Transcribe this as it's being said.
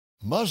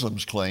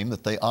Muslims claim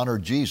that they honor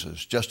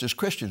Jesus just as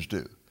Christians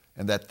do,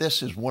 and that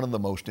this is one of the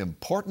most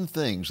important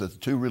things that the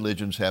two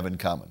religions have in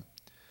common.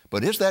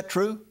 But is that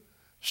true?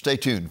 Stay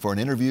tuned for an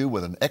interview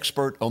with an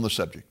expert on the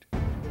subject.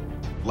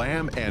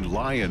 Lamb and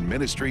Lion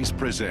Ministries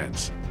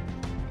presents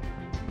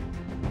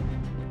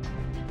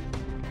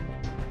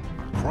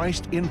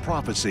Christ in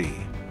Prophecy,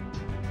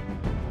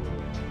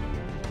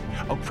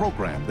 a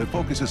program that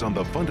focuses on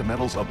the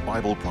fundamentals of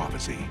Bible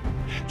prophecy,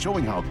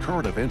 showing how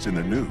current events in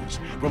the news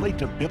relate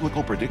to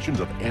biblical predictions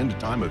of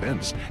end-time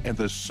events and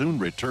the soon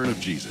return of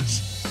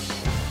Jesus.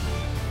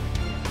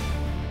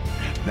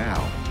 Now,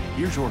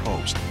 here's your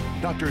host,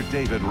 Dr.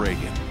 David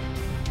Reagan.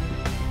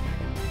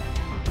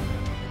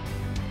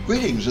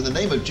 Greetings in the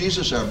name of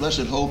Jesus, our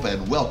blessed hope,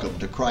 and welcome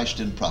to Christ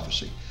in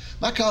Prophecy.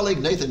 My colleague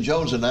Nathan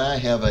Jones and I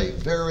have a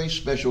very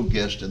special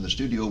guest in the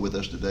studio with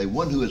us today,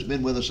 one who has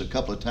been with us a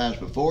couple of times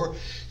before.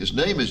 His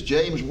name is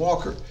James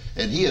Walker,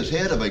 and he is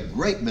head of a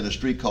great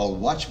ministry called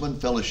Watchman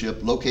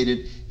Fellowship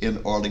located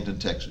in Arlington,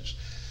 Texas.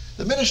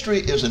 The ministry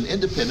is an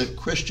independent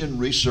Christian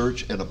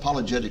research and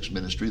apologetics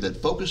ministry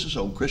that focuses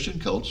on Christian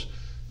cults,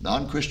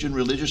 non-Christian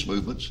religious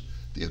movements,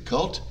 the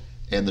occult,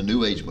 and the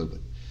New Age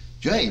movement.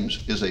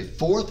 James is a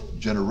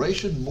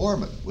fourth-generation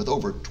Mormon with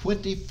over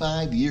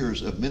 25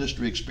 years of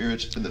ministry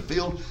experience in the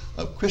field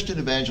of Christian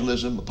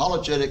evangelism,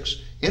 apologetics,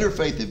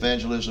 interfaith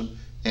evangelism,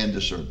 and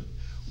discernment.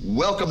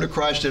 Welcome to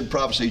Christ in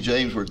Prophecy,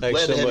 James. We're glad to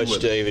have you with us. Thanks so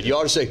much, David. You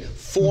ought to say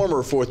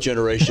former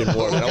fourth-generation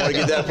Mormon. I want to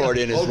get that part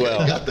in as well.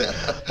 Got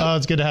that. Oh,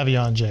 it's good to have you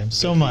on, James.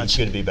 So much. It's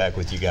good to be back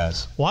with you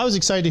guys. Well, I was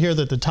excited to hear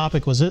that the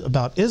topic was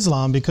about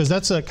Islam, because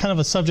that's a kind of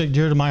a subject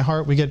dear to my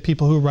heart. We get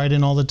people who write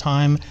in all the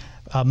time,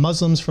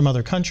 Muslims from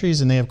other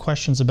countries, and they have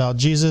questions about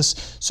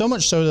Jesus. So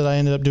much so that I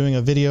ended up doing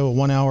a video,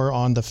 1 hour,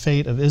 on the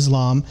fate of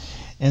Islam.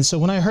 And so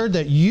when I heard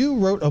that you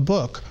wrote a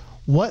book,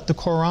 What the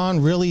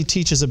Quran Really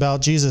Teaches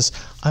About Jesus,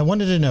 I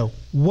wanted to know,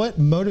 what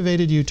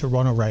motivated you to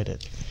want to write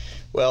it?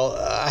 Well,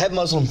 I have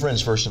Muslim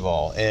friends, first of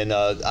all, and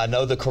I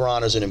know the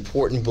Quran is an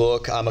important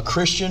book. I'm a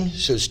Christian,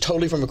 so it's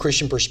totally from a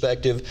Christian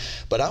perspective,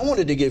 but I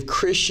wanted to give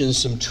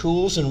Christians some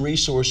tools and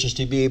resources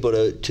to be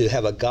able to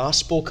have a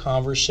gospel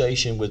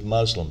conversation with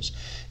Muslims.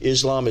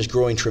 Islam is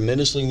growing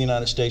tremendously in the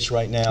United States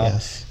right now.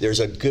 Yes. There's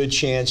a good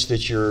chance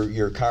that your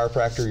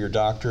chiropractor, your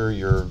doctor,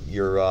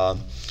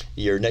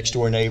 your next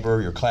door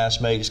neighbor, your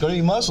classmate is going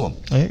to be Muslim.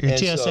 Your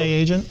TSA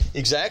agent?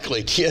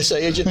 Exactly,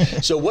 TSA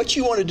agent. So what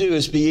you want to do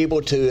is be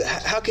able to,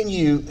 how can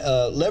you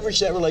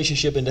leverage that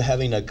relationship into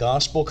having a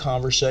gospel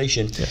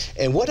conversation? Yes.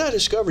 And what I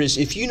discovered is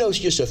if you know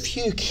just a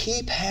few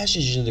key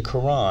passages in the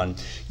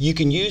Quran, you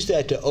can use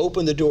that to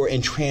open the door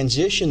and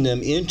transition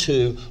them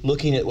into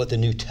looking at what the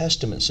New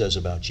Testament says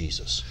about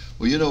Jesus.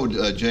 Well, you know,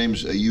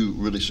 James, you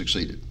really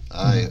succeeded.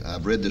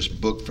 I've read this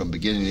book from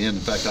beginning to end.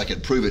 In fact, I can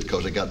prove it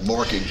because I got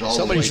markings all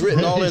Somebody's the way.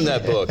 written all in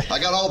that book. I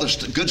got all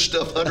the good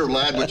stuff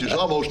underlined, which is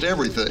almost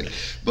everything.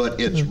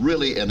 But it's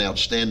really an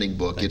outstanding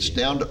book. It's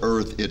down to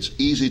earth. It's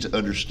easy to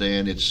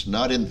understand. It's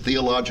not in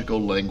theological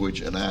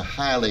language, and I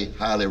highly,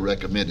 highly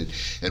recommend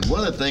it. And one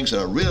of the things that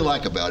I really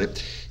like about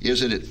it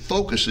is that it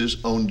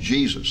focuses on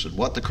Jesus and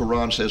what the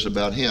Quran says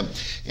about him.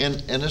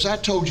 And as I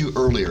told you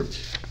earlier,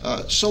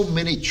 so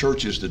many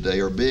churches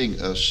today are being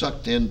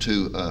sucked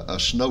into a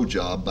snow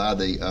job by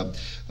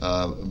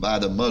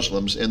the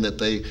Muslims, in that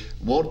they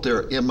want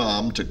their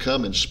imam to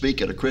come and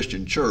speak at a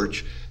Christian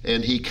church,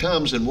 and he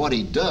comes, and what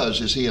he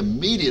does is he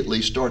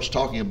immediately starts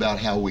talking about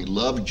how we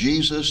love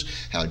Jesus,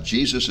 how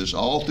Jesus is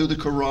all through the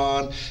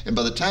Quran, and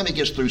by the time he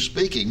gets through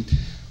speaking,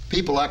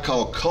 people I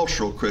call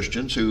cultural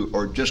Christians, who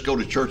or just go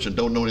to church and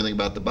don't know anything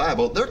about the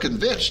Bible, they're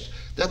convinced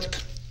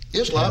that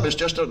Islam is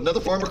just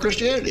another form of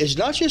Christianity. It's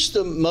not just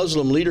the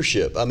Muslim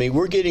leadership. I mean,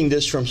 we're getting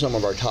this from some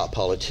of our top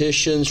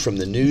politicians, from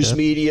the news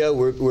media.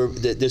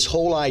 This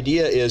whole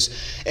idea is,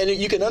 and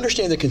you can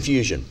understand the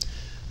confusion.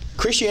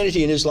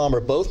 Christianity and Islam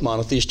are both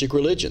monotheistic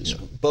religions.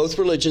 Both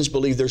religions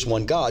believe there's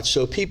one God,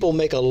 so people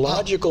make a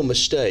logical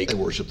mistake. They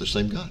worship the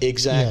same God.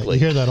 Exactly.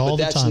 Yeah, you hear that all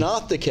the time. But that's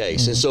not the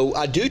case. And so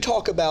I do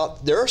talk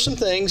about, there are some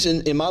things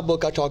in my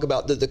book I talk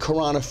about that the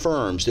Quran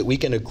affirms, that we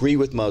can agree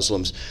with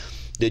Muslims,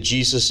 that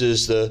Jesus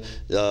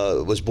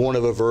was born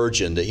of a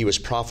virgin, that he was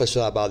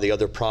prophesied by the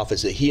other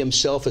prophets, that he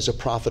himself is a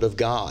prophet of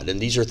God. And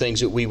these are things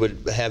that we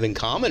would have in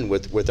common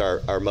with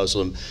our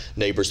Muslim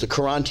neighbors. The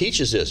Quran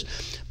teaches this.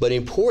 But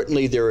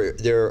importantly,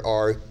 there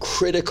are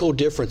critical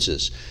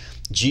differences.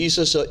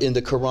 Jesus in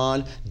the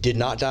Quran did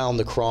not die on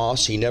the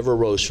cross. He never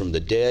rose from the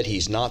dead.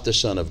 He's not the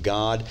Son of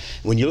God.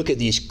 When you look at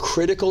these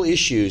critical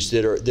issues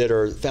that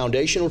are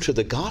foundational to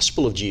the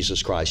gospel of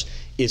Jesus Christ,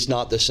 it's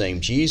not the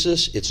same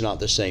Jesus. It's not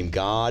the same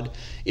God.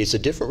 It's a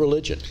different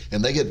religion.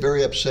 And they get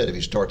very upset if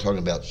you start talking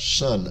about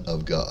Son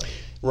of God.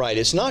 Right.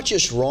 It's not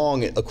just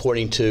wrong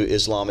according to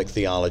Islamic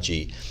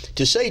theology.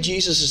 To say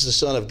Jesus is the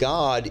Son of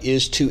God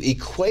is to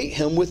equate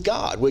him with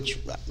God, which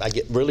I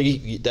get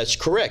really, that's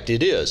correct.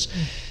 It is.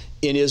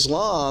 In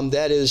Islam,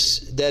 that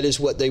is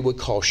what they would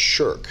call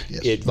shirk.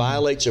 Yes. It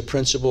violates a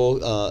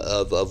principle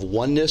of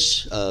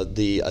oneness,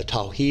 the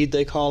tawheed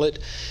they call it,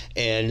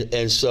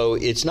 and so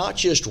it's not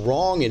just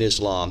wrong in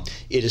Islam,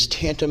 it is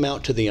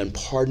tantamount to the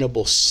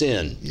unpardonable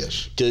sin.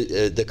 Yes.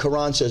 The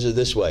Quran says it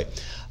this way,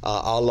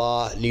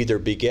 Allah neither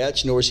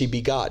begets nor is he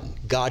begotten.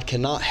 God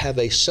cannot have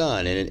a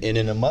son, and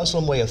in a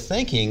Muslim way of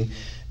thinking,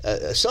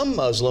 some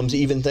Muslims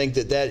even think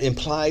that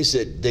implies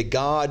that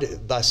God,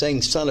 by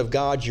saying Son of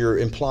God, you're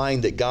implying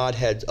that God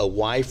had a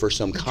wife or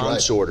some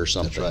consort or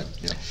something. That's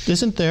right. Yeah.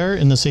 Isn't there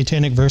in the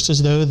satanic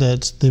verses, though,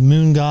 that the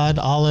moon god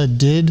Allah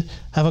did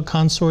have a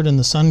consort and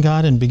the sun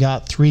god and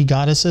begot 3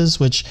 goddesses,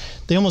 which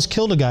they almost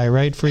killed a guy,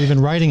 right, for even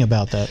writing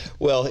about that?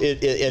 Well,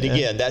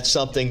 again, that's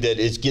something that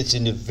gets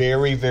into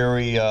very,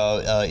 very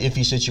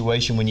iffy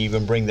situation when you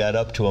even bring that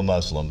up to a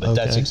Muslim. But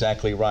that's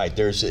exactly right.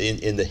 There's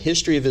in the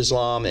history of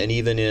Islam and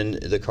even in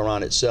the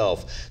Quran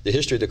itself, the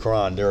history of the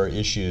Quran, there are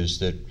issues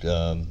that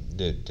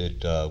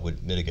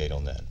would mitigate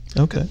on that.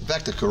 Okay. In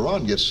fact, the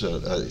Quran gets,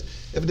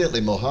 evidently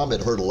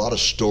Muhammad heard a lot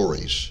of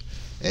stories,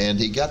 and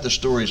he got the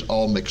stories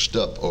all mixed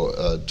up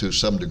to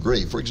some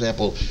degree. For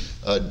example,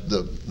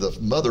 the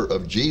mother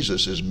of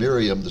Jesus is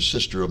Miriam, the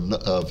sister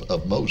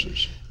of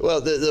Moses.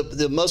 Well,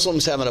 the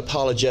Muslims have an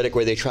apologetic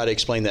where they try to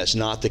explain that's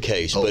not the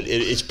case, but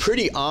it's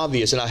pretty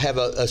obvious, and I have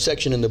a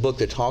section in the book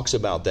that talks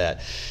about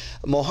that.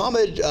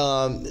 Muhammad,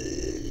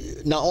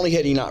 not only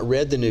had he not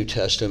read the New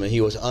Testament,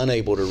 he was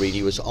unable to read.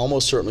 He was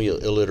almost certainly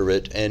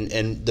illiterate, and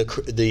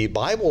the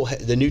Bible,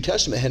 the New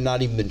Testament, had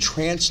not even been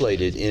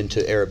translated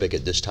into Arabic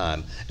at this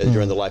time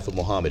during the life of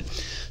Muhammad.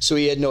 So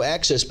he had no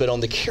access. But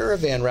on the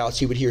caravan routes,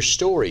 he would hear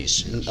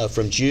stories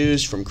from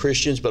Jews, from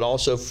Christians, but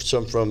also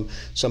from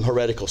some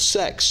heretical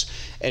sects.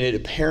 And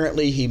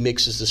apparently he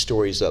mixes the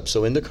stories up.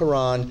 So in the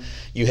Quran,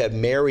 you have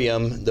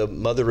Maryam, the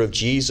mother of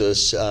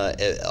Jesus,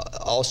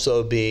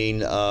 also being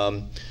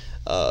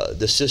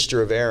the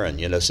sister of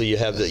Aaron. So you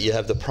have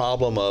the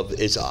problem of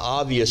it's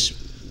obvious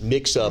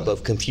mix-up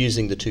of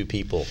confusing the two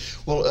people.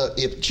 Well,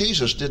 if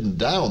Jesus didn't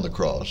die on the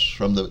cross,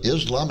 from the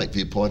Islamic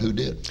viewpoint, who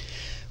did?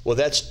 Well,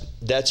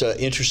 that's an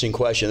interesting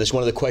question. That's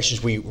one of the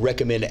questions we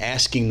recommend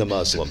asking the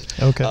Muslim.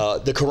 Okay.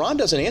 The Quran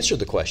doesn't answer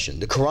the question.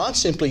 The Quran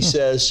simply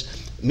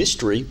says,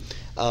 mystery,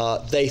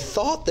 they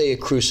thought they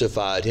had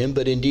crucified him,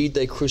 but indeed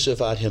they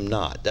crucified him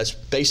not. That's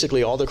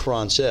basically all the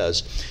Quran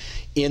says.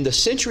 In the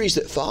centuries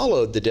that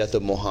followed the death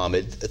of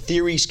Muhammad,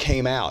 theories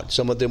came out.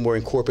 Some of them were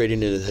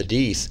incorporated into the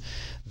Hadith.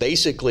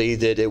 Basically,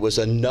 that it was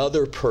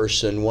another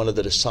person, one of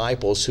the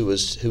disciples, who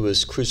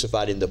was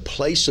crucified in the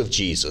place of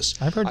Jesus.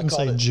 I've heard them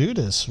say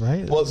Judas,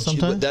 right? Well,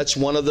 sometimes? That's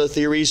one of the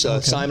theories.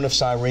 Simon of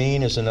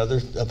Cyrene is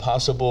another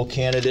possible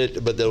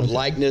candidate, but the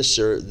likeness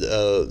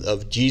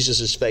of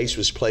Jesus' face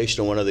was placed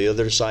on one of the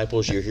other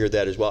disciples. You hear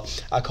that as well.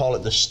 I call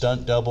it the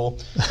stunt double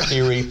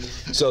theory.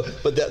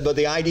 But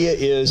the idea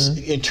is,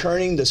 in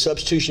turning the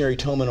substitutionary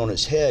atonement on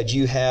its head,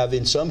 you have,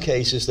 in some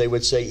cases, they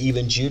would say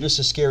even Judas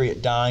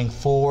Iscariot dying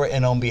for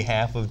and on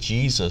behalf of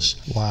Jesus.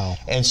 Wow.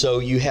 And so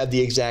you have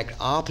the exact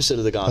opposite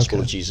of the gospel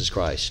of Jesus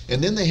Christ.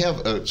 And then they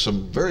have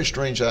some very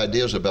strange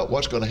ideas about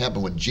what's going to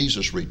happen when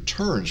Jesus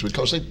returns,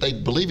 because they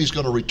believe he's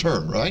going to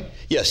return, right?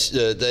 Yes,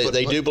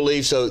 they do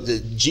believe so.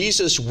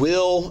 Jesus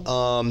will,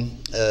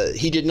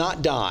 he did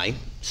not die,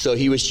 so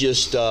he was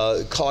just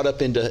caught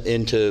up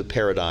into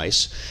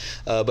paradise.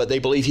 But they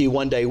believe he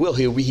one day will.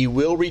 He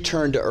will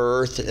return to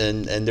earth,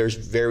 and there's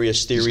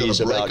various theories about... He's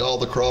going to break all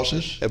the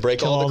crosses?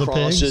 Break all the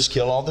crosses,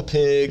 kill all the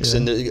pigs,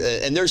 and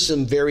there's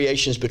some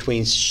variations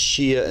between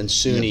Shia and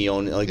Sunni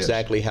on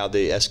exactly how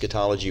the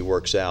eschatology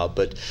works out.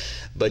 But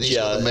he's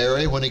going to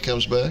marry when he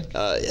comes back?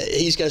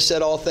 He's going to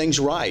set all things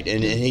right,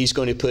 and he's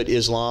going to put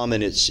Islam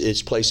in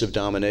its place of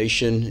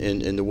domination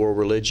in the world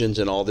religions,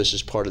 and all this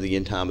is part of the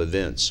end time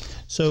events.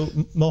 So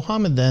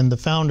Muhammad, then, the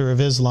founder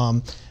of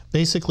Islam,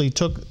 basically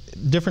took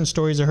different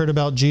stories I heard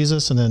about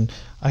Jesus, and then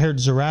I heard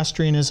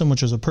Zoroastrianism,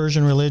 which was a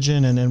Persian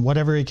religion, and then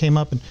whatever he came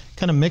up and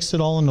kind of mixed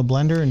it all in a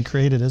blender and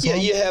created Islam.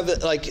 Yeah, you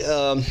have like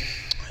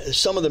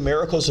some of the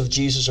miracles of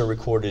Jesus are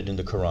recorded in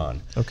the Quran.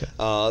 Okay.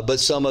 But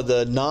some of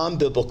the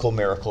non-biblical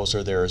miracles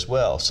are there as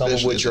well. Some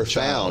of which are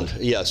found.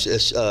 Yes,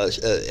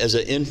 as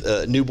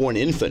a newborn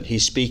infant,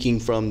 he's speaking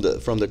from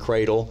the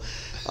cradle.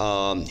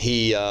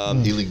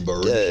 Healing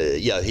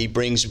birds. He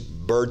brings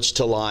birds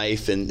to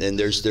life, and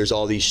there's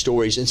all these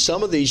stories. And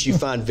some of these you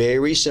find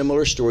very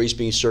similar stories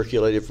being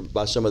circulated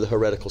by some of the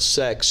heretical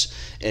sects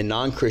and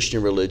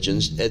non-Christian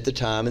religions at the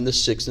time in the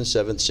 6th and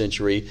 7th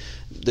century,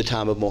 the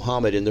time of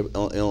Muhammad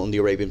on the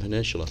Arabian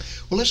Peninsula.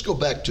 Well, let's go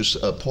back to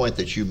a point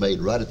that you made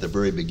right at the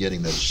very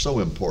beginning that's so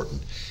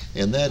important,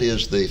 and that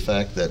is the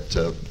fact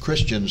that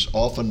Christians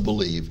often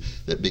believe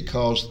that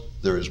because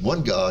there is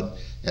one God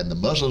and the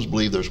Muslims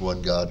believe there's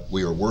one God,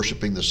 we are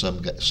worshiping the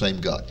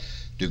same God.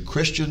 Do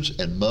Christians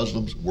and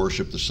Muslims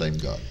worship the same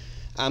God?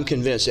 I'm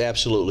convinced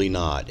absolutely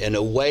not. In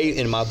a way,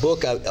 in my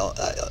book,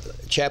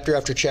 chapter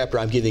after chapter,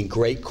 I'm giving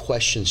great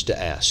questions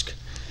to ask.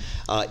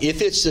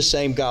 If it's the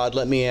same God,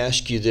 let me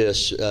ask you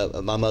this,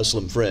 my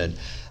Muslim friend.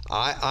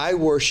 I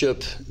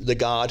worship the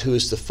God who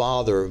is the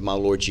Father of my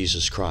Lord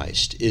Jesus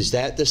Christ. Is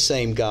that the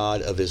same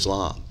God of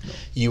Islam? No.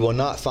 You will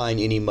not find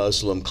any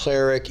Muslim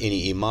cleric,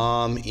 any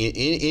imam,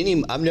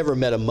 I've never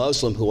met a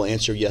Muslim who will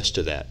answer yes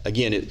to that.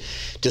 Again,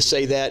 to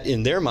say that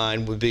in their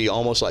mind would be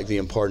almost like the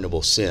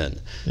unpardonable sin.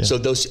 Yeah.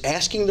 So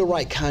asking the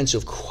right kinds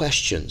of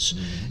questions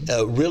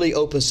really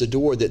opens the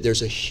door that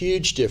there's a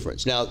huge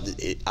difference. Now,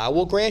 I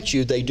will grant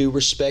you they do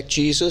respect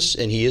Jesus,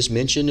 and he is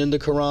mentioned in the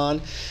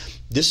Quran.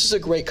 This is a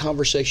great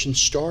conversation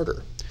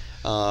starter,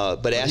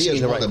 but asking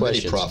the right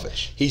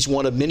questions. He's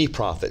one of many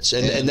prophets,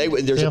 and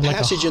there's a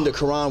passage in the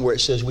Quran where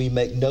it says we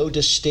make no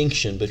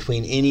distinction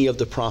between any of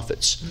the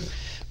prophets.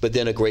 But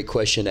then a great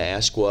question to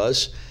ask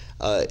was,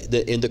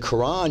 in the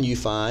Quran you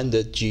find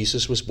that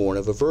Jesus was born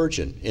of a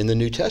virgin. In the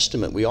New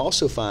Testament we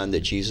also find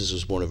that Jesus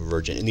was born of a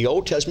virgin. In the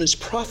Old Testament it's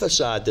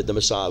prophesied that the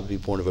Messiah would be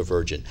born of a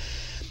virgin.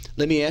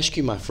 Let me ask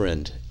you, my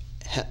friend,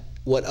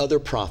 what other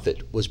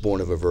prophet was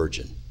born of a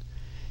virgin?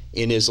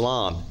 In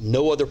Islam,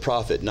 no other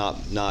prophet, not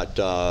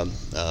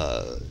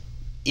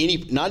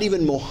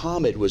even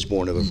Muhammad was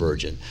born of a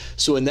virgin.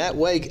 So in that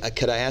way,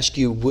 could I ask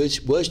you,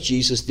 was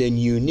Jesus then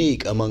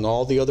unique among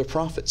all the other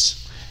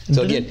prophets?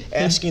 So again,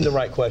 asking the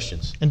right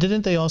questions. And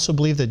didn't they also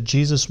believe that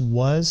Jesus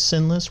was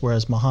sinless,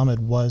 whereas Muhammad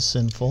was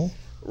sinful?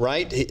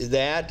 Right,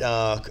 that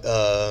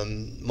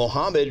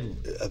Muhammad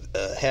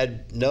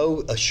had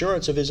no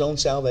assurance of his own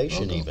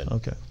salvation even.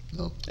 Okay.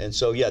 No. And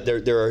so, yeah,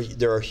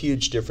 there are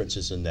huge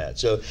differences in that.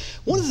 So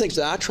one of the things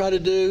that I try to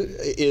do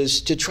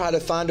is to try to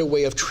find a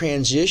way of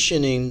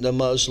transitioning the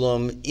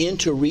Muslim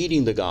into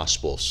reading the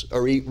Gospels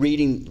or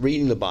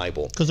reading the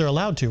Bible. Because they're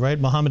allowed to, right?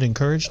 Muhammad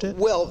encouraged it?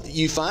 Well,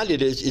 you find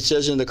it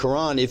says in the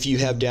Quran, if you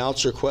have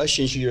doubts or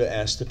questions, you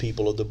ask the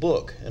people of the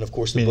book. And of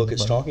course, the book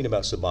it's talking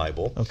about is the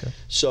Bible. Okay.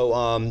 So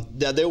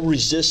now they'll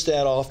resist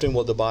that often.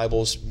 Well, the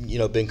Bible's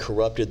been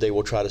corrupted, they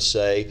will try to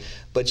say.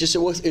 But just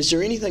is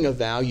there anything of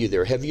value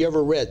there? Have you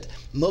ever read?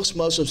 Most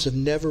Muslims have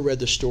never read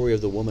the story of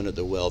the woman at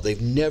the well.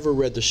 They've never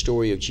read the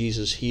story of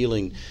Jesus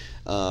healing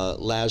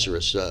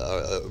Lazarus,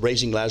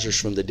 raising Lazarus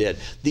from the dead.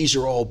 These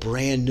are all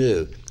brand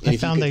new. I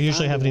found they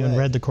usually haven't even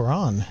read the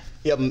Quran.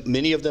 Yeah,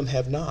 many of them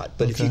have not.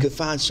 But if you could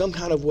find some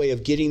kind of way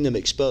of getting them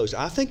exposed,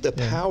 I think the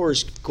power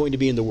is going to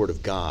be in the Word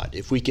of God.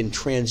 If we can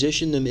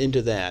transition them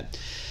into that.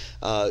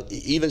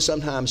 Even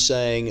sometimes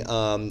saying,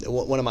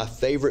 one of my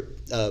favorite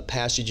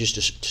passages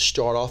to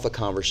start off a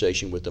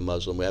conversation with the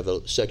Muslim, we have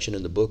a section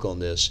in the book on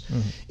this,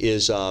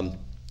 is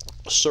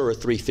Surah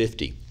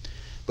 350.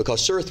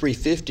 Because Surah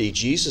 350,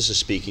 Jesus is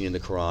speaking in the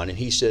Quran, and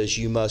he says,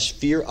 you must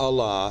fear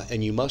Allah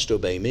and you must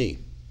obey me.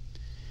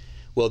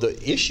 Well, the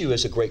issue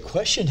is a great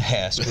question to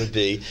ask would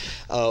be,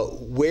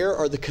 where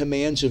are the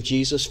commands of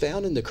Jesus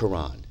found in the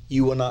Quran?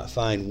 You will not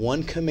find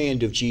one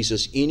command of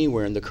Jesus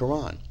anywhere in the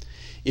Quran.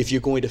 If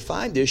you're going to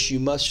find this, you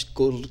must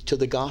go to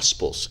the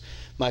Gospels.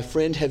 My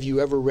friend, have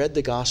you ever read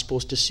the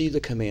Gospels to see the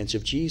commands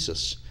of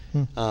Jesus?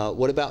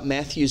 What about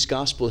Matthew's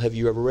Gospel? Have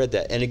you ever read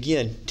that? And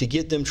again, to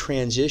get them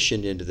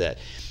transitioned into that.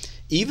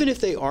 Even if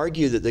they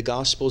argue that the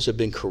Gospels have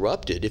been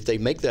corrupted, if they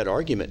make that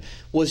argument,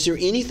 was there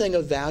anything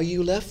of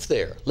value left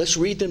there? Let's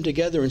read them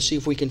together and see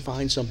if we can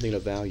find something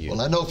of value. Well,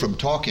 I know from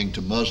talking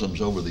to Muslims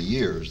over the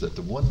years that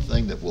the one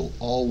thing that will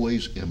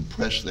always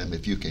impress them,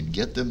 if you can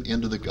get them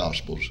into the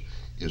Gospels,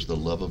 is the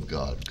love of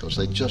God, because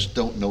they just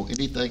don't know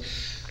anything.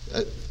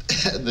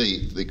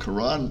 The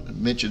Quran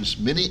mentions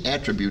many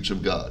attributes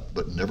of God,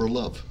 but never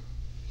love.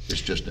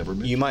 It's just never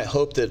mentioned. You might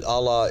hope that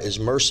Allah is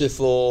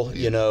merciful, but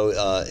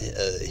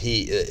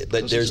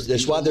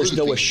that's why there's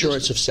no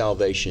assurance of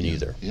salvation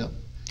either. Yeah,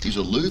 he's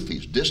aloof,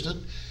 he's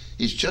distant.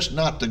 He's just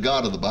not the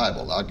God of the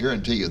Bible. I'll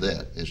guarantee you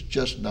that. It's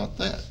just not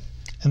that.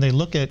 And they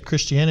look at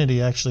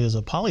Christianity actually as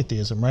a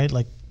polytheism, right?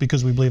 Like,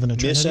 because we believe in a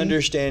Trinity?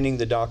 Misunderstanding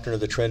the doctrine of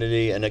the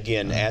Trinity, and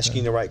again,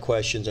 asking the right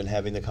questions and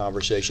having the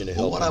conversation to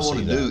help them see that. What I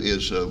want to do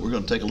is, we're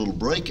going to take a little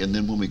break, and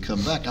then when we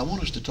come back, I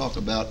want us to talk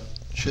about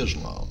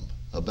Islam,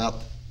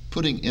 about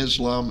putting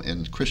Islam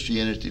and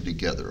Christianity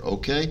together,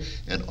 okay?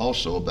 And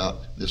also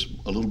about this,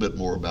 a little bit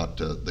more about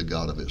the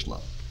God of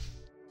Islam.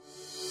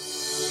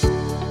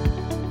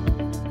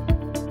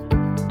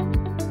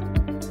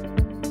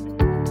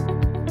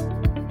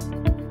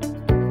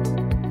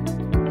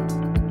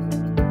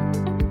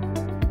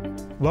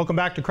 Welcome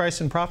back to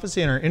Christ in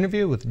Prophecy and our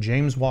interview with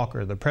James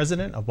Walker, the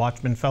president of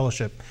Watchman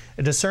Fellowship,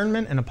 a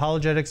discernment and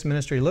apologetics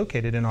ministry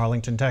located in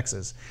Arlington,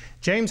 Texas.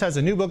 James has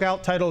a new book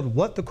out titled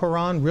What the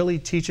Quran Really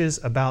Teaches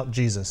About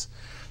Jesus.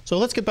 So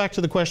let's get back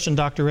to the question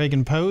Dr.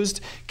 Reagan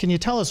posed. Can you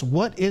tell us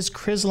what is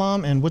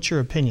Chrislam and what's your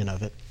opinion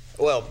of it?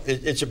 Well,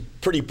 it's a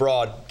pretty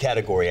broad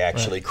category,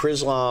 actually. Right.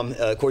 Chrislam,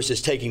 of course,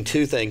 is taking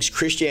two things,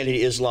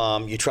 Christianity,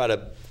 Islam. You try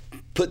to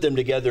put them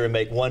together and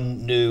make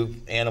one new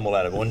animal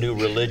out of it, one new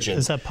religion.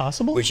 Is that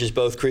possible? Which is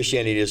both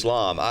Christianity and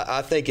Islam.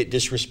 I think it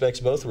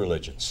disrespects both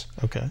religions.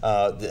 Okay.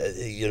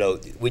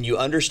 When you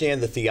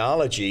understand the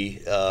theology,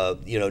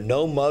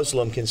 no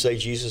Muslim can say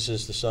Jesus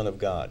is the Son of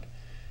God.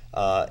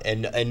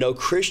 And no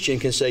Christian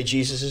can say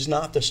Jesus is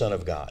not the Son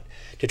of God.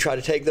 To try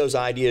to take those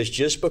ideas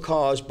just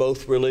because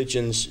both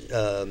religions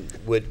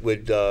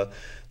would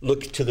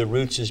look to the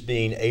roots as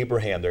being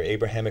Abraham. They're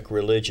Abrahamic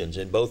religions,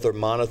 and both are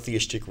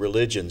monotheistic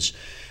religions.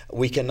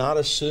 We cannot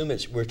assume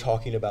we're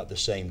talking about the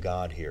same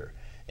God here.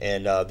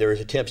 And there is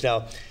attempts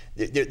now.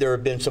 There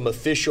have been some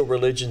official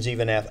religions,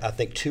 even I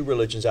think 2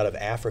 religions out of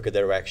Africa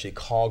that are actually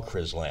called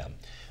Chrislam.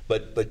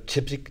 But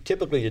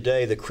typically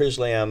today, the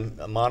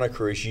Chrislam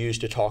moniker is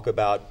used to talk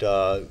about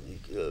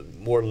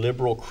more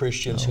liberal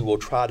Christians who will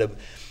try to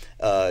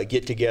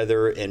get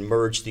together and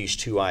merge these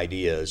 2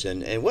 ideas.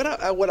 And what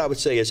I would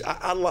say is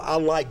I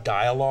like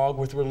dialogue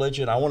with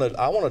religion. I want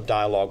to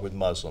dialogue with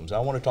Muslims. I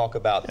want to talk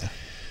about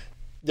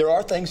there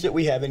are things that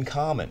we have in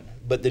common,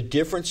 but the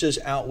differences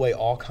outweigh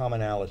all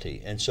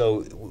commonality. And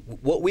so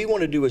what we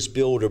want to do is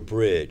build a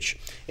bridge.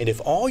 And if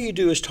all you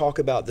do is talk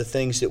about the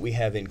things that we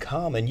have in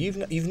common,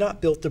 you've not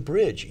built the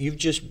bridge. You've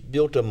just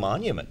built a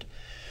monument.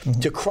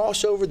 Mm-hmm. To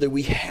cross over that,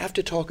 we have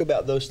to talk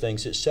about those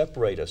things that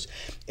separate us.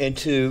 And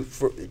to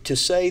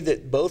say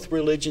that both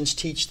religions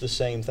teach the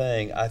same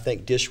thing, I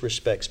think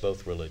disrespects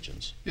both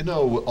religions. You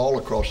know, all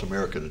across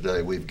America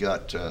today, we've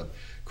got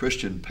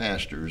Christian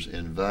pastors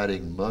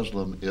inviting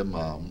Muslim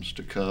imams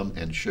to come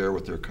and share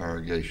with their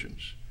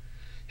congregations.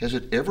 Has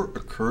it ever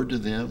occurred to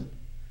them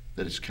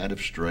that it's kind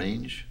of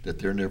strange that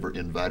they're never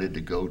invited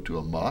to go to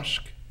a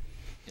mosque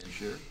and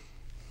share?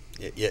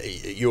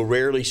 You'll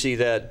rarely see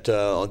that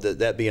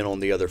that being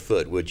on the other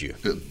foot, would you?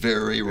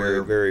 Very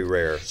rare. Very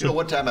rare. You know,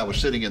 one time I was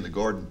sitting in the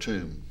Garden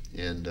Tomb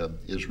in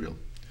Israel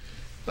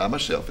by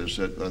myself.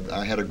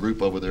 I had a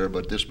group over there,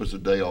 but this was a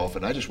day off,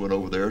 and I just went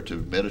over there to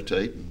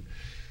meditate, and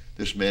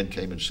this man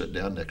came and sat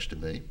down next to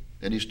me,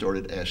 and he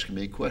started asking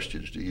me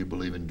questions. Do you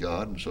believe in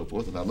God, and so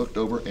forth? And I looked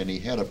over, and he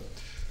had a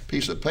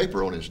piece of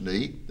paper on his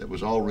knee that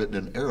was all written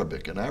in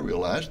Arabic, and I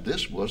realized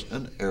this was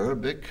an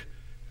Arabic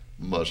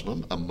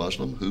Muslim, a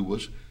Muslim who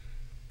was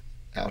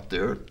out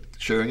there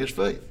sharing his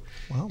faith.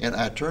 Wow. And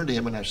I turned to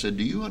him and I said,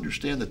 do you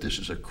understand that this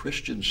is a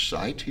Christian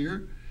site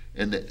here,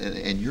 and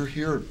you're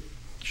here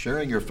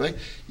sharing your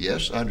faith?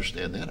 Yes, I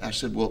understand that. I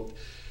said, well,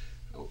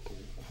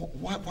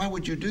 why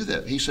would you do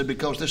that? He said,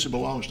 because this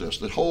belongs to us.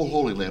 The whole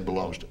Holy Land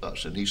belongs to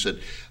us. And he said,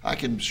 I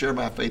can share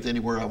my faith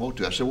anywhere I want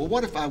to. I said, well,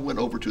 what if I went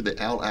over to the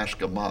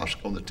Al-Aqsa Mosque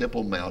on the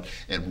Temple Mount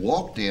and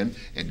walked in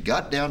and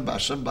got down by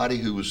somebody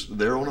who was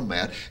there on a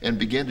mat and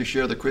began to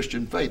share the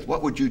Christian faith?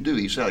 What would you do?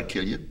 He said, I'd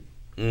kill you.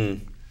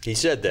 He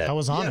said that. I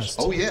was honest.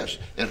 Yes. Oh, yes.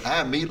 And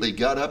I immediately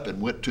got up and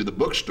went to the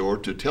bookstore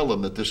to tell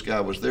them that this guy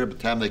was there. By the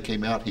time they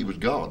came out, he was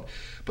gone.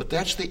 But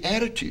that's the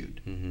attitude.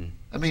 Mm-hmm.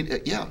 I mean,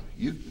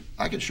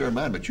 I can share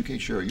mine, but you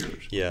can't share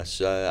yours. Yes,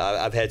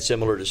 I've had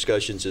similar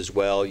discussions as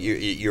well.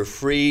 You're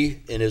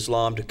free in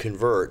Islam to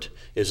convert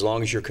as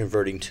long as you're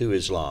converting to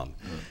Islam.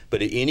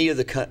 But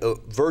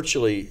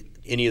virtually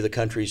any of the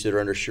countries that are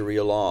under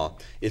Sharia law,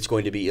 it's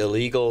going to be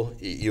illegal.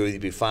 You'll either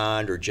be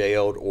fined or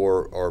jailed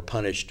or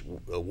punished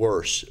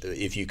worse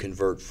if you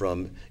convert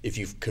from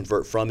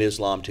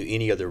Islam to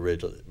any other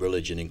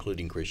religion,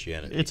 including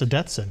Christianity. It's a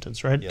death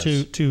sentence, right?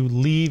 Yes. To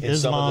leave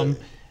Islam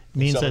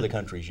means some that of the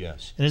countries,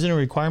 yes. And isn't it a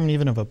requirement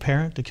even of a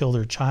parent to kill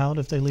their child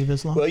if they leave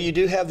Islam? Well, you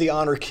do have the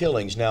honor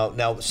killings.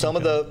 Now some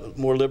of the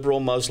more liberal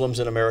Muslims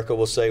in America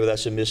will say, well,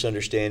 that's a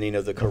misunderstanding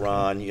of the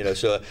Quran. Okay. You know,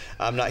 so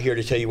I'm not here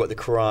to tell you what the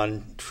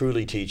Quran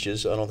truly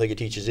teaches. I don't think it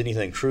teaches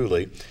anything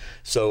truly.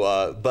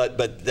 So,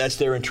 but that's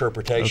their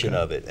interpretation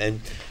of it.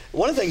 And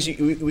one of the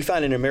things we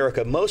find in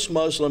America, most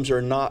Muslims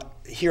are not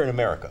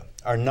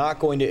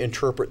going to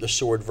interpret the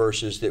sword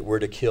verses that we're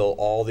to kill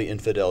all the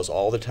infidels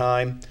all the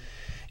time.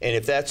 And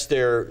if that's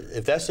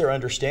their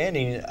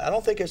understanding, I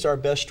don't think it's our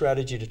best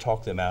strategy to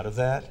talk them out of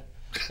that.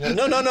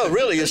 No,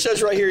 really. It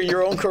says right here in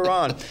your own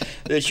Quran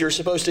that you're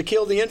supposed to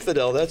kill the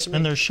infidel.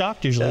 And they're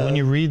shocked usually when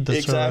you read the surahs.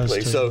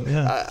 Exactly. So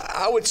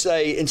I would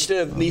say,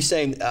 instead of me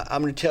saying,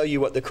 I'm going to tell you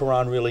what the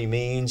Quran really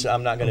means,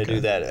 I'm not going to do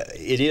that.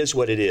 It is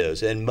what it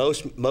is. And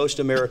most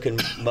American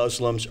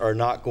Muslims are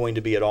not going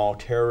to be at all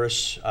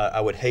terrorists. I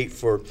would hate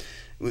for...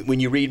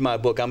 When you read my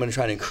book, I'm going to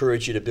try to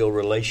encourage you to build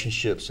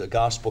relationships,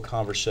 gospel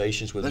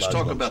conversations with Muslims.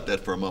 Let's talk about that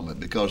for a moment,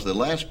 because the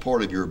last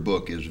part of your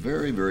book is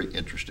very, very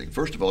interesting.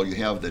 First of all, you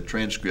have the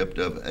transcript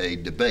of a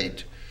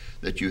debate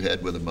that you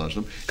had with a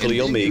Muslim.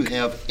 Khalil and then Meek. You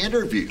have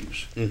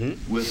interviews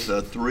with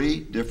 3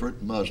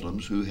 different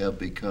Muslims who have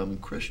become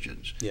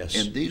Christians. Yes.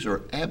 And these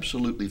are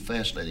absolutely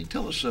fascinating.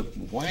 Tell us,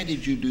 why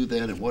did you do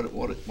that, and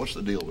what's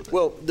the deal with it?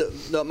 Well,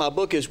 my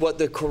book is what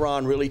the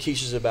Quran really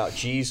teaches about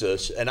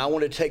Jesus, and I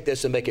want to take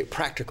this and make it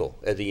practical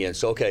at the end.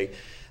 So,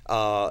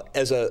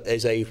 as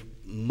a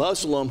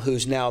Muslim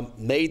who's now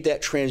made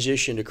that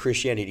transition to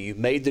Christianity, you've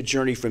made the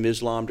journey from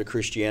Islam to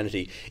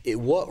Christianity,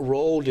 what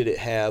role did it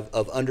have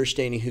of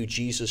understanding who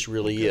Jesus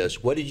really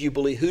is? What did you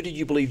believe? Who did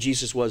you believe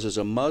Jesus was as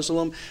a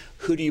Muslim?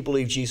 Who do you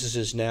believe Jesus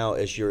is now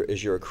as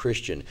you're a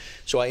Christian?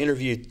 So I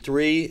interviewed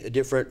 3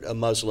 different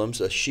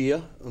Muslims: a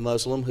Shia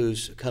Muslim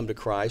who's come to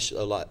Christ,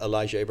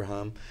 Elijah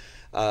Abraham,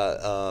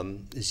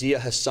 Zia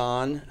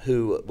Hassan,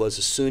 who was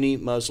a Sunni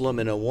Muslim,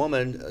 and a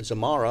woman,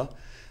 Zamara,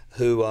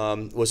 who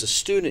was a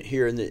student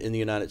here in the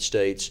United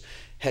States,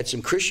 had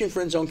some Christian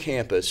friends on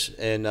campus,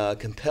 and a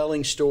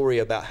compelling story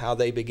about how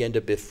they began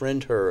to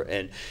befriend her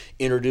and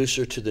introduce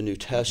her to the New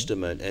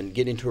Testament and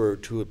get into her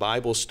to a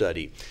Bible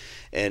study.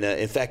 And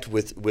in fact,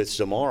 with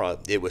Zamora,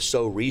 it was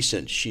so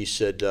recent. She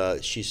said,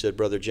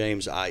 Brother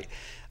James, I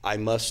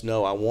must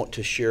know. I want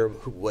to share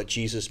what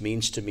Jesus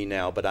means to me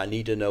now, but I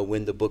need to know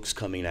when the book's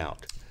coming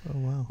out. Oh,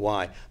 wow.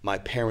 Why? My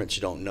parents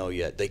don't know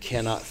yet. They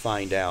cannot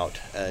find out.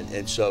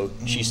 And so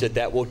she said,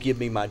 that will give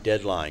me my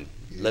deadline.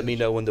 Let me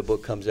know when the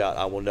book comes out.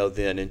 I will know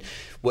then. And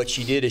what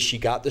she did is she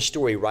got the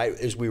story right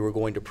as we were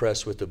going to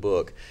press with the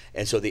book.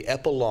 And so the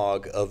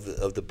epilogue of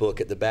the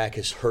book at the back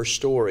is her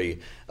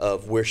story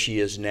of where she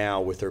is now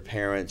with her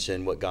parents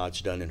and what God's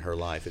done in her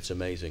life. It's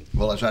amazing.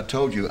 Well, as I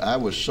told you, I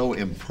was so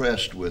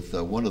impressed with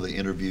one of the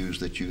interviews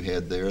that you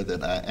had there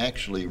that I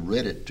actually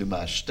read it to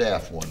my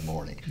staff one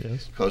morning.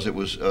 Yes. Because it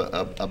was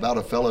about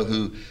a fellow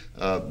who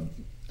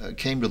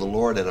came to the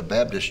Lord at a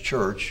Baptist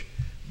church,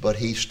 but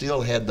he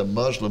still had the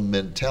Muslim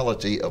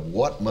mentality of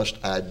what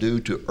must I do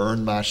to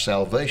earn my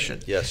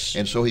salvation. Yes.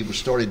 And so he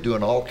started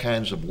doing all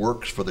kinds of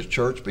works for the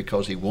church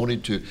because he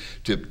wanted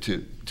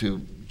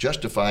to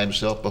justify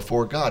himself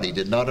before God. He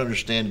did not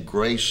understand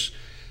grace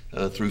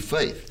through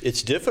faith.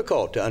 It's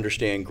difficult to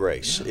understand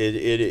grace. Yeah.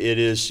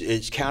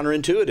 It's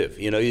counterintuitive.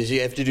 You know,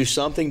 you have to do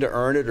something to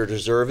earn it or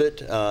deserve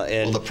it.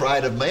 And the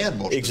pride of man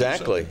wants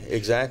exactly.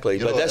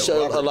 You but that's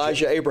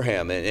Elijah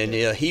Abraham, and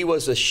you know, he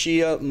was a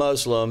Shia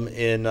Muslim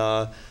in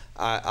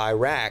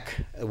Iraq,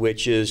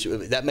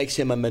 that makes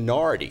him a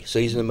minority. So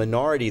he's in a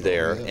minority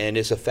there, and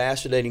it's a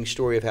fascinating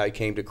story of how he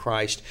came to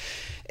Christ.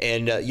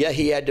 And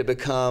he had to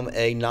become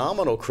a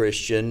nominal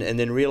Christian and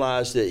then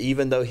realized that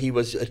even though he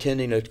was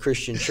attending a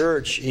Christian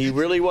church, he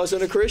really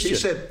wasn't a Christian. He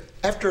said,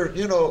 after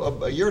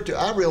a year or two,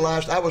 I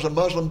realized I was a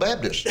Muslim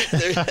Baptist,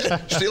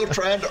 still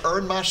trying to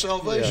earn my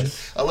salvation.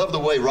 Yes. I love the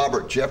way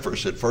Robert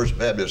Jeffress at First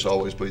Baptist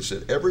always put it. He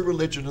said, every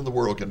religion in the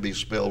world can be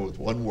spelled with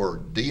one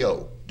word,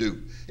 D-O,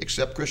 do,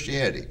 except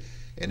Christianity.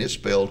 And it's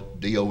spelled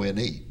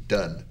D-O-N-E,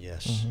 done.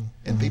 Yes. Mm-hmm.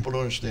 And people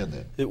don't understand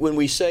that. When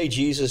we say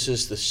Jesus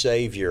is the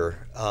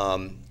Savior,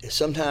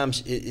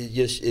 sometimes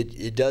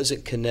it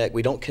doesn't connect.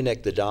 We don't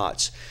connect the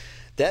dots.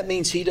 That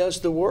means He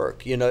does the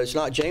work. You know, it's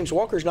not James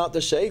Walker's not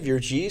the Savior.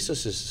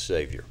 Jesus is the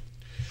Savior.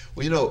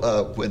 Well, you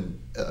know,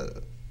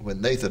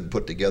 when Nathan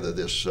put together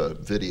this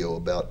video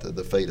about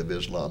the fate of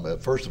Islam,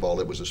 first of all,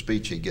 it was a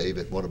speech he gave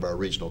at one of our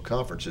regional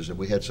conferences, and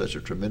we had such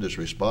a tremendous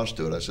response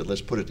to it. I said,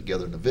 let's put it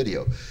together in a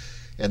video.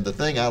 And the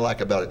thing I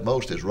like about it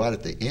most is right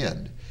at the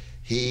end,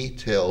 he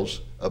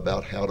tells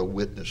about how to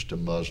witness to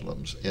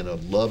Muslims in a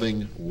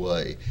loving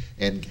way,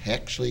 and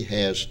actually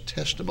has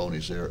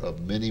testimonies there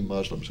of many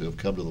Muslims who have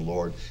come to the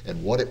Lord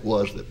and what it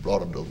was that brought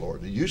them to the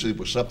Lord. And usually it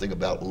was something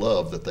about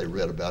love that they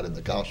read about in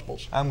the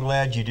Gospels. I'm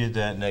glad you did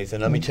that,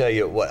 Nathan. Let me tell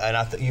you what,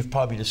 and you've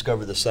probably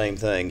discovered the same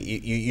thing.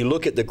 You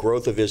look at the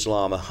growth of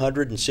Islam,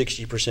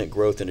 160%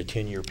 growth in a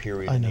 10-year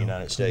period in the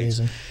United States.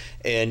 Amazing.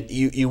 And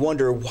you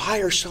wonder, why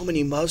are so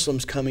many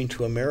Muslims coming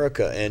to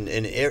America and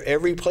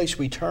every place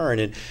we turn?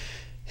 And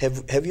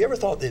have you ever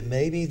thought that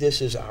maybe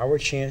this is our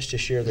chance to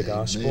share the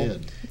gospel?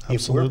 Amen.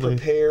 If we're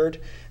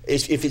prepared,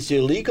 if it's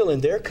illegal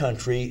in their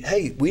country,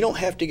 hey, we don't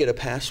have to get a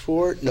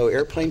passport, no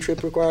airplane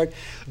trip required.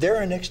 They're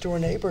our next door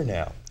neighbor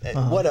now.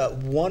 What a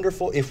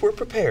wonderful, if we're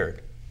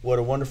prepared, what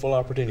a wonderful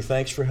opportunity.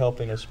 Thanks for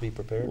helping us be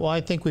prepared. Well,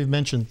 I think we've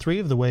mentioned 3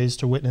 of the ways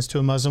to witness to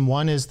a Muslim.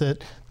 One is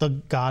that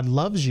God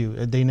loves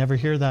you. They never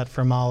hear that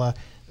from Allah.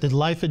 The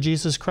life of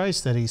Jesus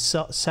Christ, that He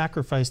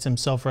sacrificed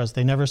Himself for us.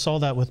 They never saw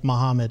that with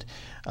Muhammad.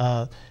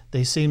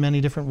 They see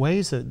many different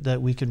ways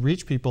that we could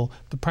reach people,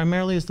 but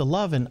primarily is the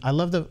love. And I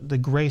love the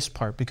grace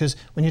part, because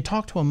when you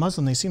talk to a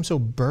Muslim, they seem so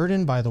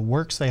burdened by the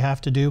works they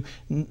have to do.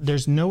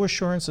 There's no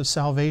assurance of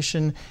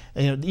salvation.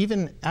 You know,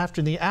 even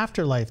after the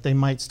afterlife, they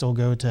might still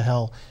go to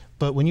hell.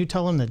 But when you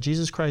tell them that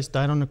Jesus Christ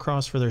died on the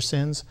cross for their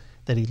sins,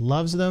 that He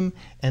loves them,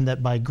 and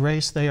that by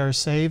grace they are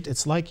saved,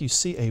 it's like you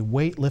see a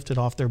weight lifted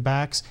off their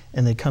backs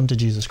and they come to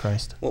Jesus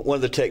Christ. One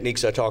of the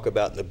techniques I talk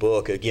about in the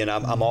book, again,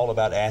 I'm all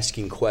about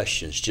asking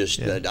questions.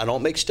 I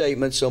don't make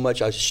statements so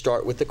much, I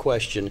start with the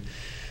question.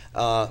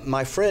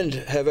 My friend,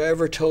 have I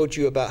ever told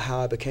you about how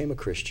I became a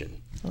Christian?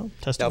 Oh,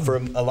 now, for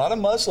a lot of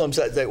Muslims,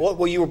 they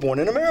well, you were born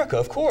in America,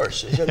 of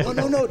course.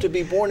 No, to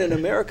be born in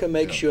America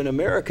makes you an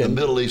American.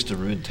 The Middle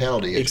Eastern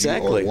mentality is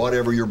exactly. You are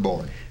whatever you're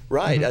born.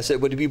 Right. Mm-hmm. I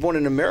said, well, to be born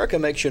in America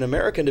makes you an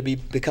American. To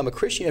become a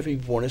Christian, you have to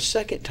be born a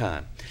second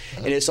time.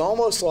 And it's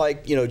almost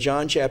like,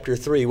 John chapter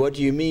 3, what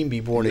do you mean be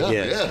born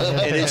again?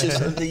 Yeah. And it's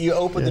just, you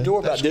open the door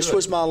about, this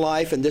was my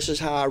life, and this is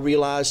how I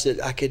realized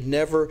that I could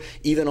never,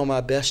 even on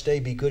my best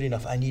day, be good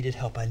enough. I needed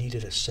help. I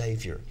needed a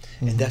Savior.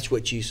 Mm-hmm. And that's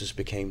what Jesus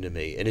became to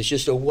me. And it's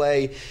just a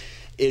way,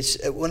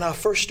 when I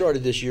first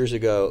started this years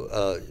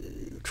ago,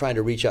 trying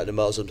to reach out to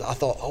Muslims, I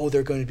thought,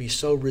 they're going to be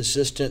so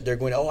resistant. They're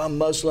going, I'm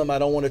Muslim, I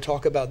don't want to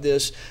talk about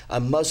this.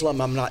 I'm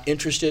Muslim, I'm not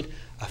interested.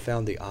 I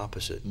found the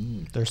opposite.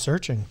 They're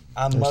searching.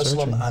 I'm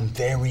Muslim, I'm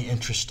very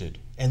interested.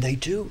 And they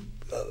do,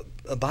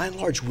 by and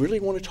large,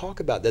 really want to talk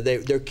about that.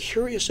 They're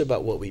curious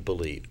about what we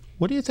believe.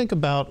 What do you think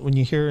about when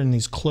you hear in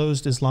these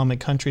closed Islamic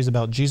countries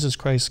about Jesus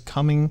Christ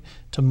coming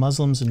to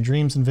Muslims in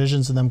dreams and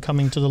visions and them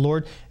coming to the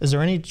Lord? Is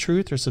there any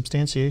truth or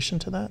substantiation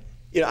to that?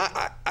 You know,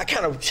 I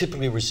kind of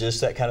typically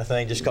resist that kind of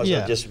thing just because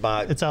of just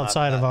my... It's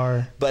outside of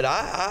our... But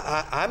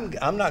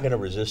I'm not going to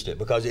resist it,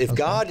 because if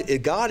God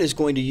is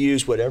going to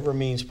use whatever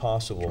means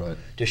possible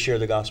to share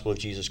the gospel of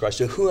Jesus Christ,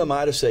 so who am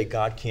I to say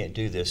God can't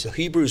do this? So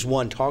Hebrews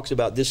 1 talks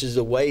about this is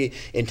the way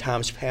in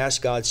times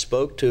past God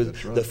spoke to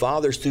the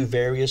fathers through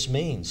various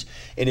means.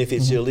 And if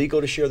it's illegal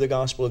to share the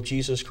gospel of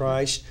Jesus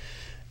Christ,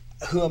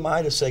 who am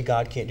I to say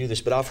God can't do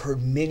this? But I've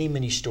heard many,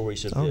 many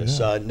stories of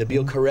this.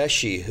 Nabil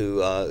Qureshi,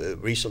 who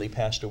recently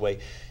passed away,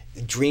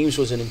 dreams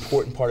was an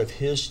important part of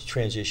his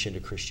transition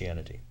to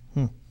Christianity.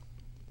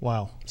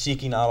 Wow.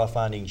 Seeking Allah,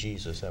 Finding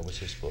Jesus, that was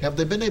his book. Have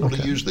they been able to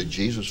use the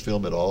Jesus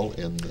film at all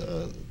in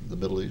the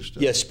Middle East?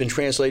 Yes, it's been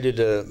translated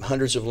to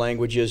hundreds of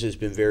languages. It's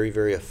been very,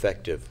 very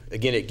effective.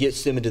 Again, it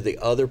gets them into the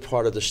other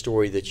part of the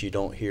story that you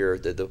don't hear,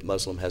 that the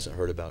Muslim hasn't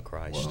heard about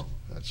Christ. Wow,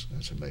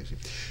 that's amazing.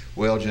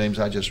 Well, James,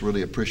 I just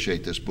really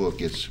appreciate this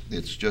book. It's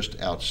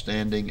just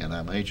outstanding, and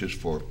I'm anxious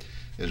for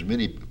as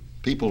many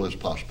people as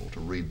possible to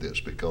read this,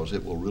 because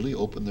it will really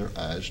open their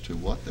eyes to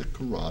what the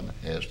Quran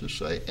has to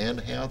say and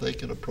how they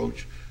can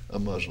approach a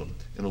Muslim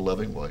in a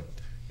loving way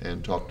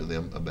and talk to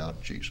them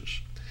about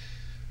Jesus.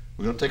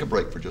 We're going to take a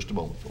break for just a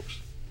moment, folks.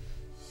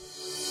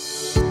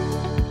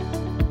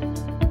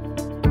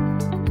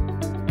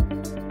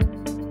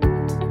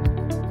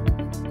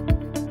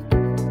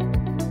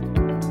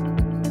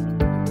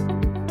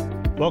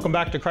 Welcome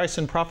back to Christ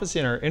in Prophecy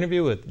and our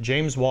interview with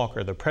James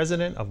Walker, the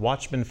president of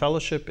Watchman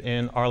Fellowship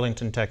in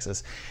Arlington,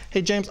 Texas.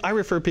 Hey, James, I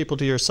refer people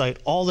to your site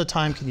all the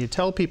time. Can you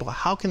tell people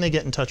how can they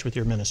get in touch with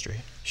your ministry?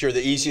 Sure.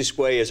 The easiest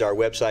way is our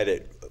website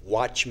at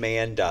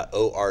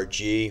watchman.org.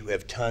 We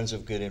have tons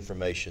of good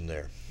information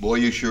there. Boy,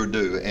 you sure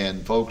do.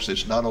 And folks,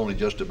 it's not only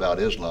just about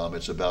Islam,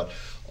 it's about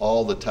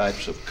all the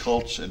types of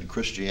cults in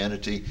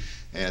Christianity,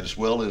 as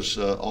well as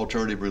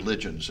alternative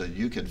religions. And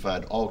you can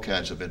find all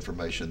kinds of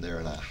information there,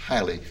 and I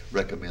highly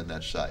recommend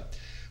that site.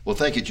 Well,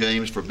 thank you,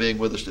 James, for being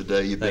with us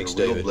today. You've been a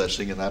real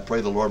blessing, and I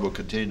pray the Lord will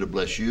continue to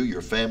bless you,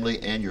 your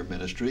family, and your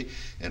ministry.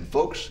 And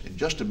folks, in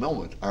just a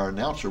moment, our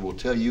announcer will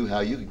tell you how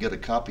you can get a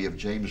copy of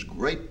James'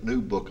 great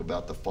new book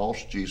about the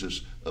false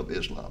Jesus of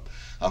Islam.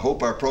 I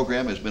hope our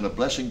program has been a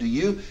blessing to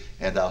you,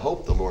 and I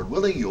hope, the Lord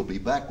willing, you'll be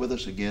back with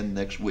us again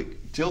next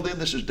week. Till then,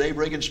 this is Dave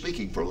Reagan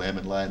speaking for Lamb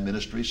and Lion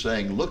Ministry,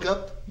 saying, look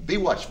up, be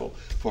watchful,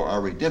 for our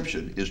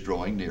redemption is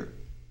drawing near.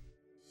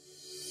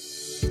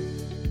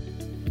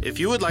 If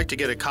you would like to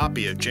get a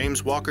copy of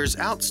James Walker's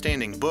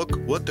outstanding book,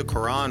 What the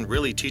Quran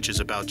Really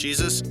Teaches About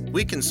Jesus,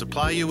 we can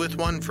supply you with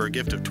one for a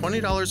gift of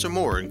 $20 or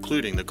more,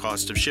 including the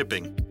cost of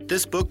shipping.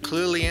 This book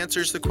clearly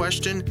answers the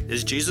question,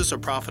 is Jesus a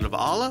prophet of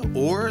Allah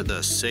or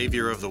the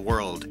Savior of the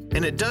world?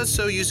 And it does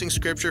so using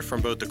scripture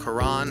from both the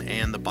Quran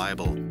and the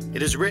Bible.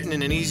 It is written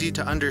in an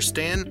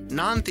easy-to-understand,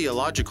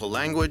 non-theological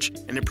language,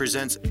 and it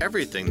presents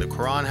everything the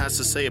Quran has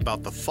to say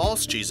about the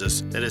false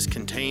Jesus that is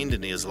contained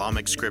in the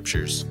Islamic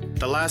scriptures.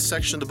 The last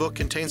section of the book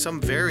contains some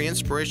very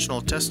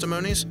inspirational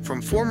testimonies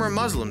from former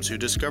Muslims who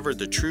discovered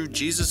the true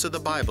Jesus of the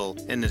Bible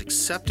and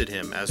accepted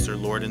him as their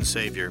Lord and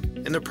Savior.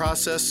 In the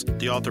process,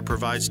 the author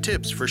provides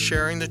tips for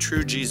sharing the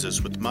true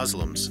Jesus with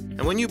Muslims.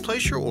 And when you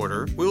place your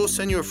order, we will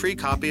send you a free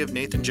copy of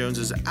Nathan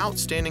Jones's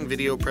outstanding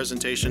video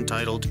presentation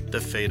titled The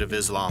Fate of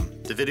Islam.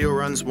 The video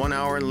runs 1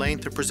 hour in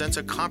length and presents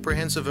a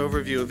comprehensive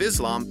overview of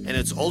Islam and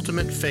its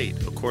ultimate fate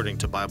according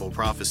to Bible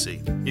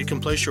prophecy. You can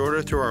place your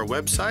order through our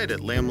website at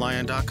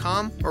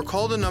lamblion.com or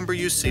call the number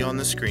you see on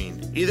the screen.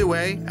 Either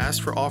way,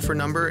 ask for offer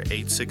number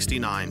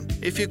 869.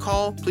 If you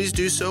call, please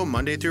do so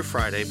Monday through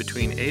Friday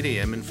between 8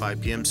 a.m. and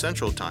 5 p.m.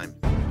 Central Time.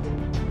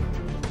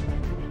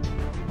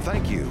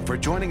 Thank you for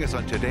joining us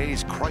on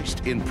today's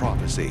Christ in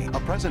Prophecy, a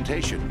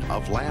presentation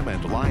of Lamb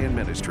and Lion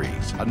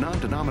Ministries, a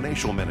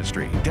non-denominational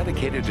ministry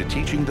dedicated to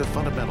teaching the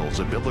fundamentals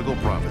of biblical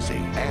prophecy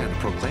and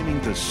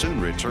proclaiming the soon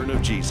return of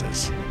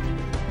Jesus.